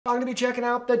I'm going to be checking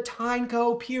out the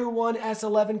Tineco Pier 1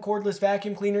 S11 cordless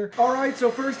vacuum cleaner. Alright,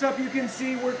 so first up you can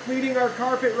see we're cleaning our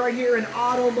carpet right here in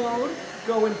auto mode,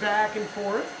 going back and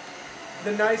forth.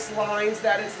 The nice lines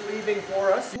that it's leaving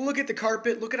for us. Look at the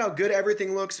carpet, look at how good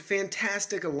everything looks.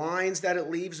 Fantastic lines that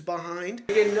it leaves behind.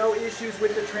 Again, no issues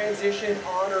with the transition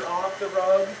on or off the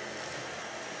rug.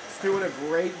 It's doing a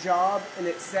great job, and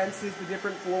it senses the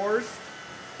different floors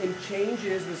and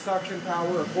changes the suction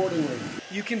power accordingly.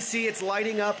 You can see it's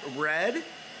lighting up red,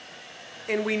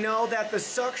 and we know that the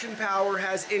suction power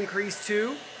has increased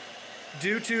too,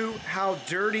 due to how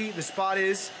dirty the spot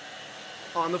is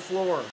on the floor.